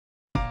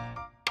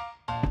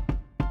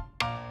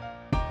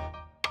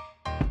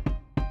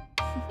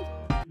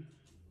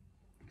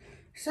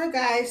So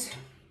guys,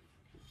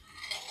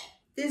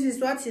 this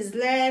is what is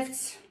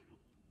left.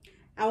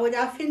 I would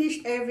have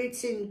finished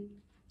everything,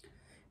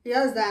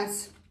 just that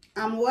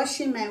I'm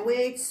washing my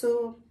weight.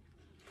 So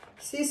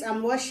since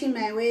I'm washing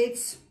my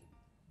weight,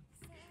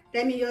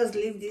 let me just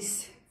leave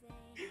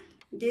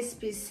this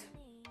piece.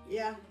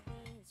 Yeah.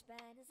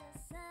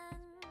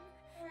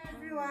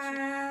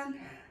 Everyone,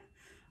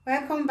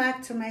 welcome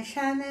back to my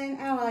channel.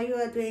 How are you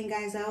all doing,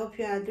 guys? I hope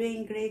you are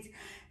doing great.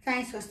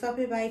 Thanks for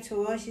stopping by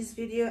to watch this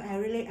video. I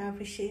really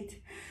appreciate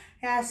it.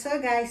 Yeah, so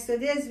guys,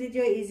 today's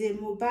video is a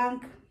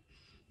mukbang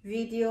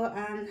video,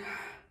 and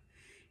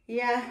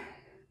yeah,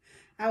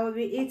 I will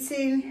be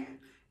eating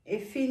a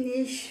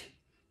Finnish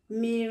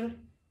meal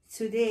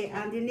today,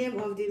 and the name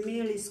of the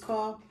meal is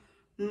called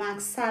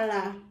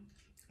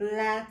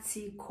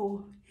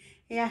maksaalatikko.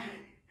 Yeah,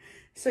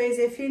 so it's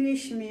a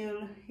Finnish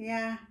meal.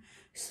 Yeah,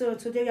 so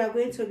today we are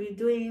going to be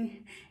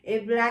doing a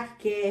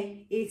black girl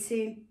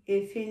eating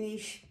a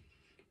Finnish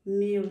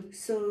meal.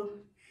 So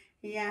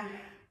yeah,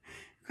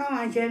 come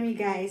on, join me,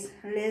 guys.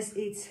 Let's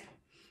eat.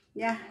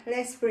 Yeah,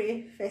 let's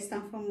pray first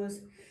and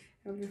foremost.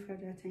 Heavenly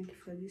Father, thank you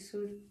for this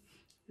food.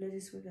 Let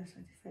this food are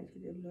sanctified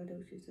with the blood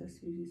of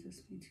Jesus. In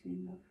Jesus' mighty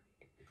name, Lord.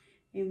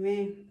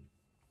 Amen.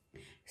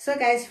 So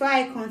guys, before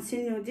I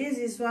continue, this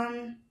is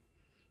one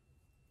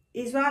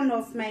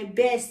of my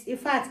best. In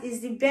fact,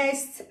 it's the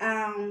best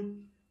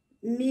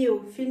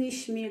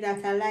Finnish meal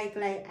that I like.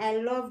 I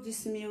love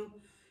this meal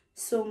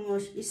so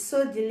much. It's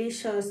so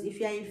delicious. If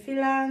you are in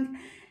Finland,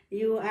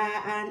 you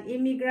are an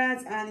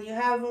immigrant and you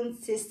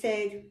haven't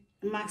tasted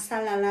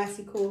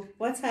maksaalatikko,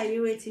 what are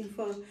you waiting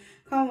for?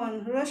 Come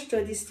on, rush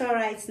to the store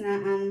right now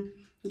and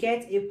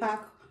get a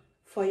pack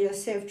for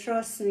yourself.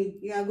 Trust me,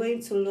 you are going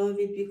to love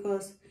it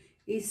because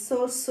it's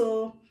so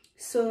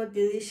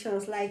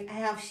delicious. Like, I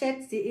have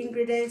checked the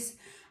ingredients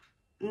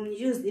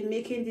used in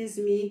making this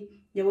meal.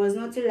 There was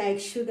nothing like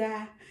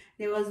sugar,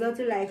 there was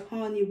nothing like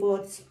honey,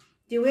 but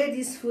the way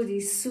this food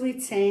is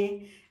sweet,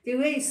 the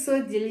way it's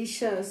so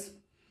delicious.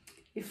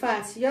 In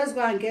fact, just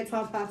go and get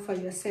one pack for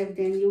yourself,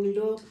 then you will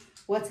know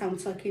what I'm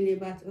talking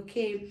about.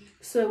 Okay,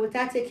 so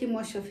without taking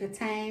much of your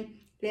time,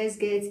 let's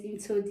get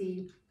into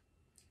the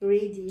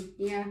ready.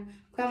 Yeah,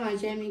 come and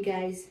join me,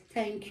 guys.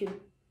 Thank you.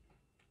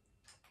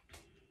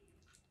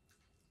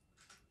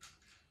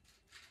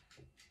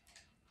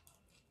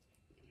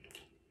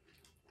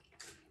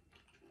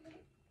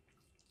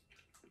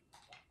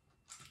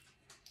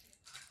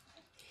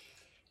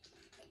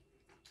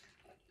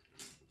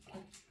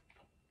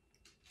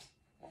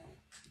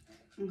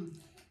 Mm.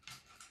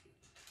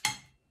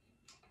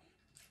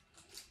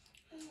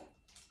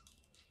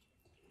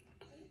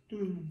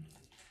 Mm.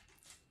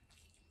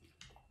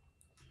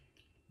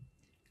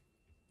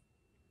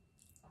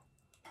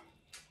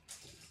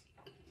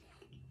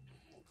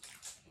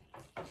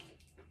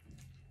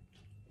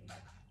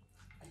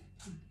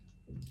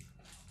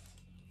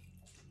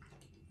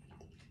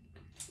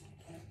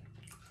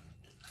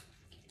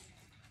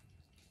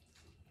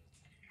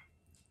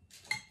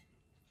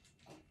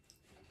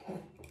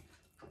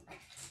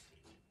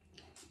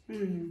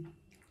 Mm.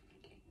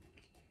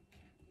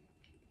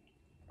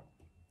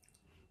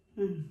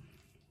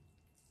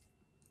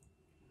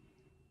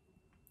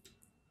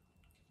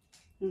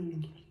 Mm.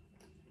 Mm.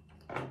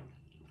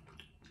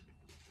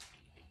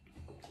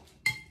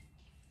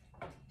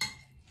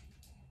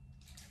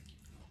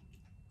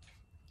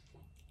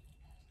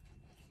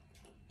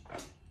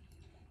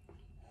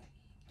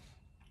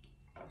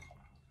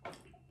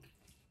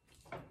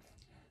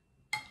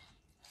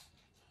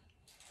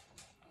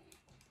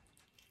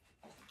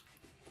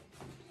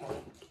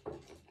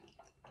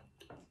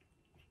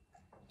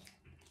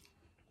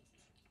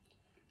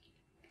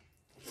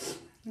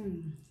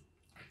 Mm.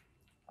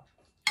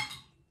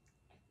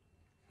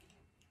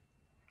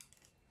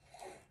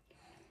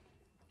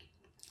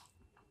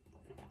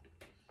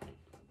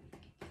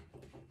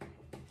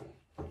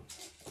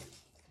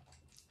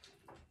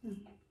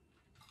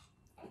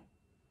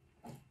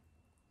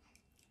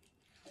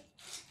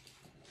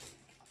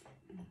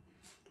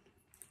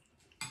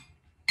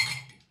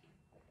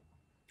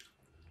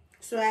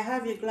 So I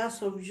have a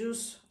glass of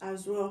juice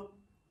as well.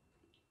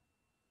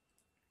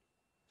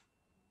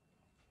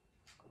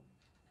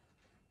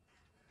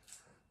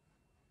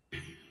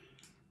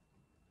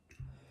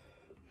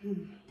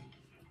 Mm.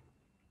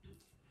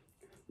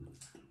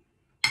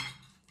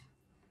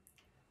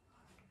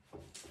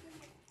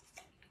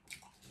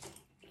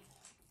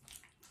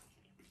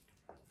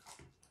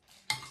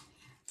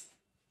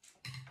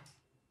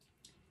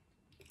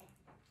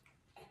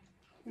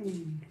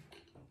 Mm.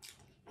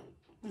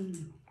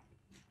 Mm.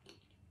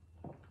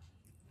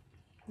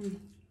 Mm.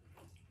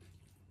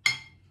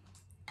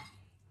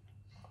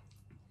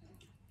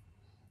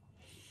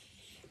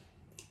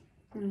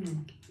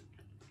 Mm.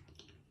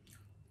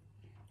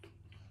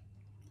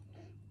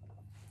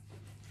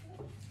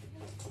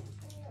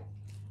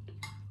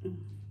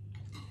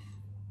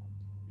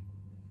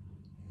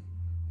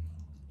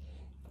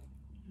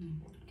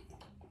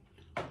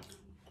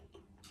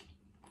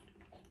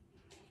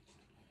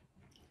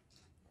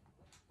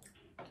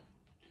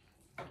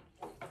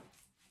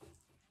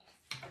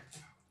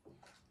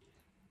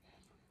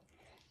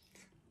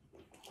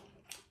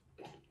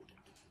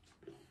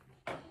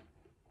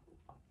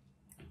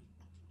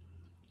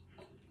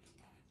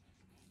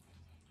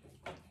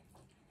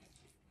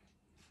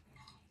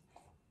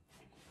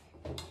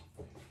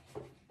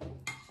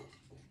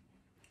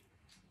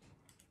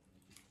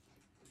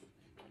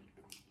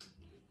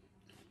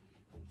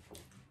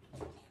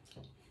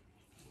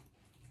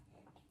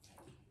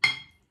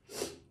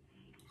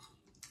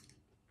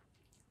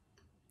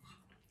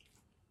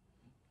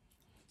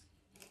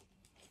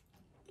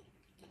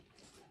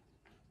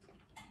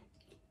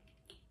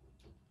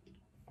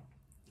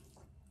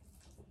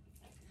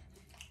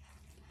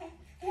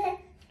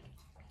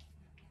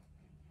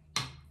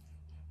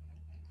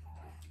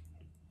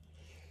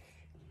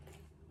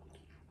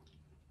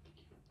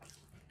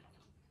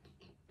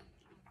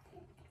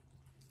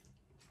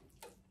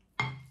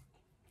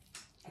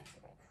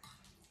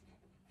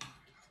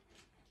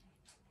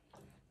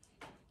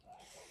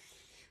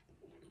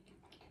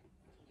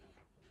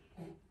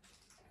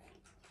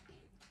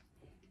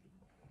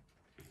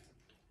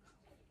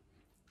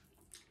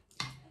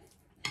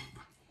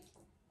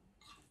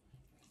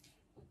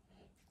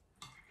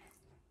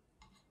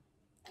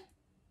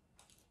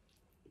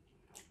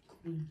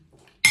 This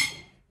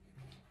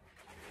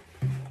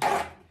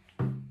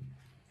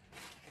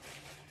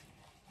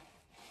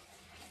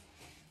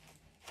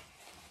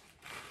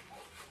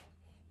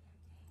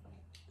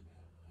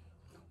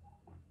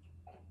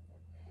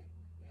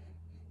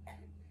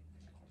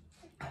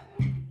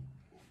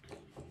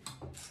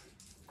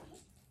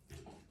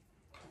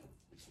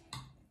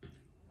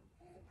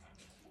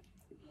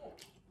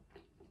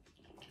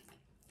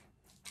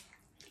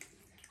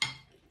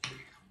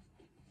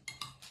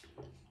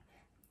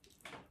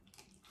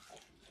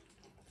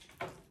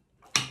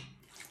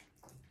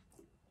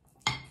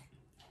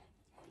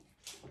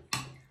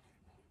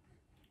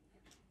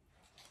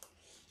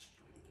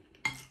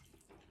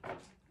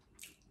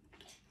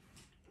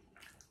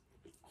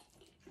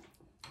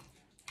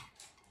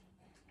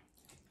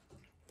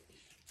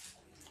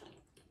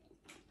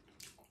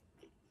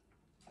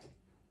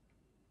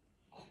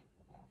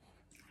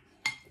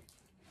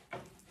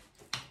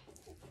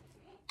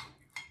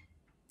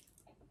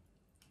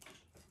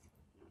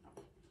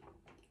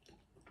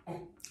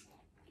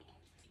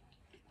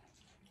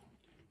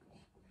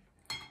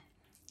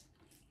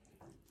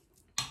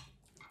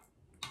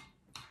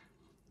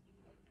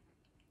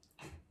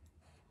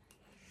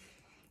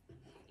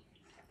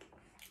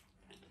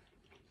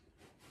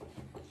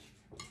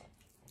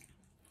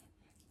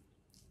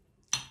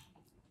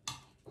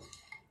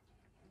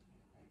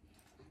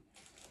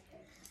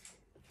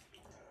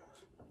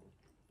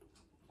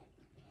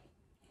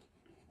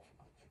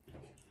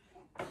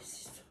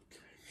is so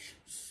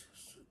delicious, so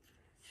delicious.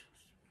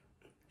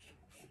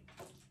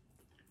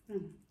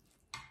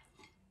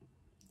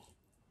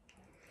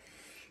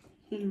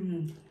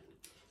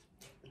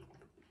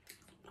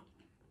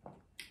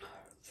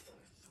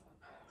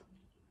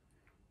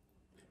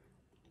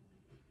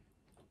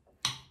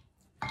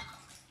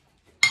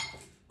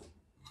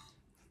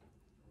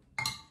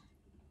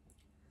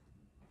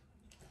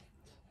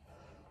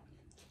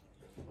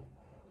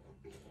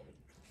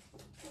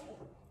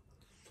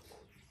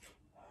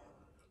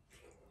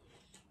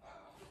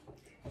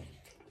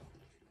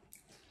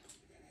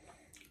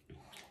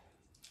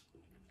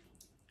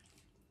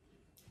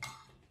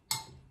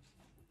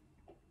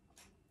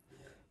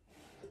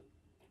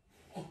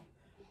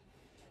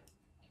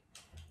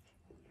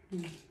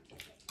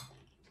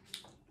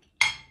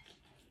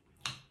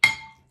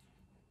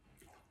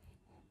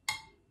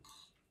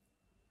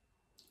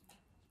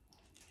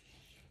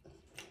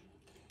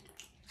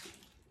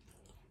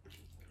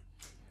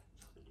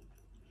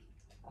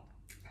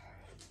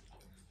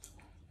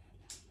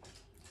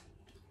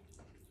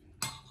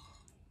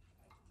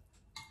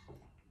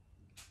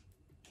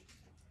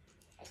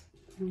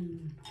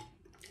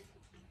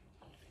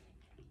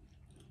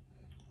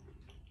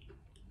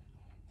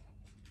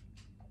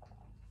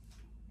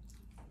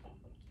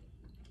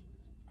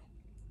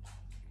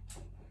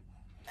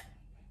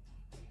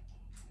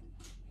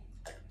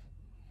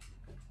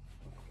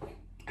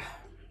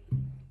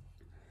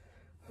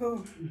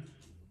 Oh.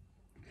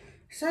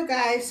 So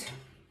guys,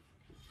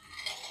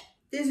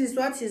 this is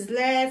what is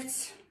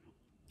left.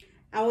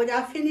 I would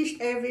have finished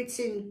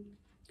everything,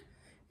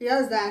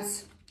 just that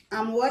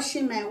I'm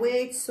washing my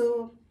weight.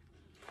 So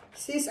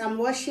since I'm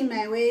washing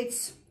my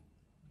weight,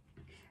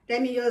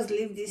 let me just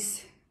leave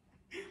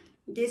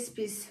this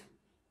piece.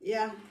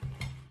 Yeah,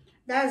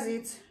 that's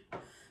it.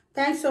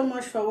 Thanks so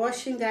much for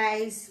watching,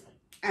 guys.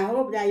 I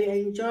hope that you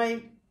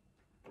enjoy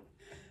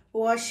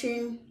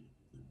watching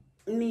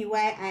me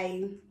while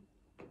I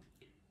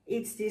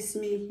eat this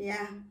meal.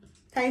 Yeah,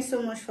 thanks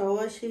so much for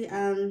watching,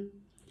 and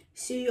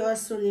see you all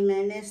soon in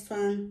my next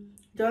one.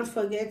 Don't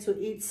forget to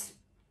eat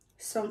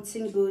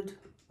something good,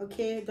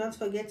 okay? Don't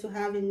forget to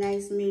have a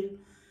nice meal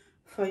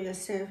for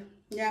yourself.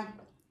 Yeah,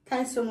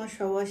 thanks so much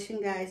for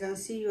watching, guys, and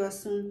see you all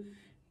soon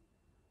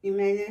in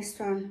my next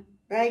one.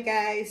 Bye,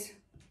 guys.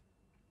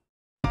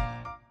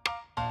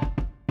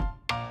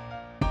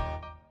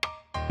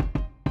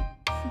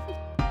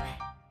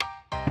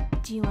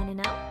 Do you want to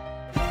know?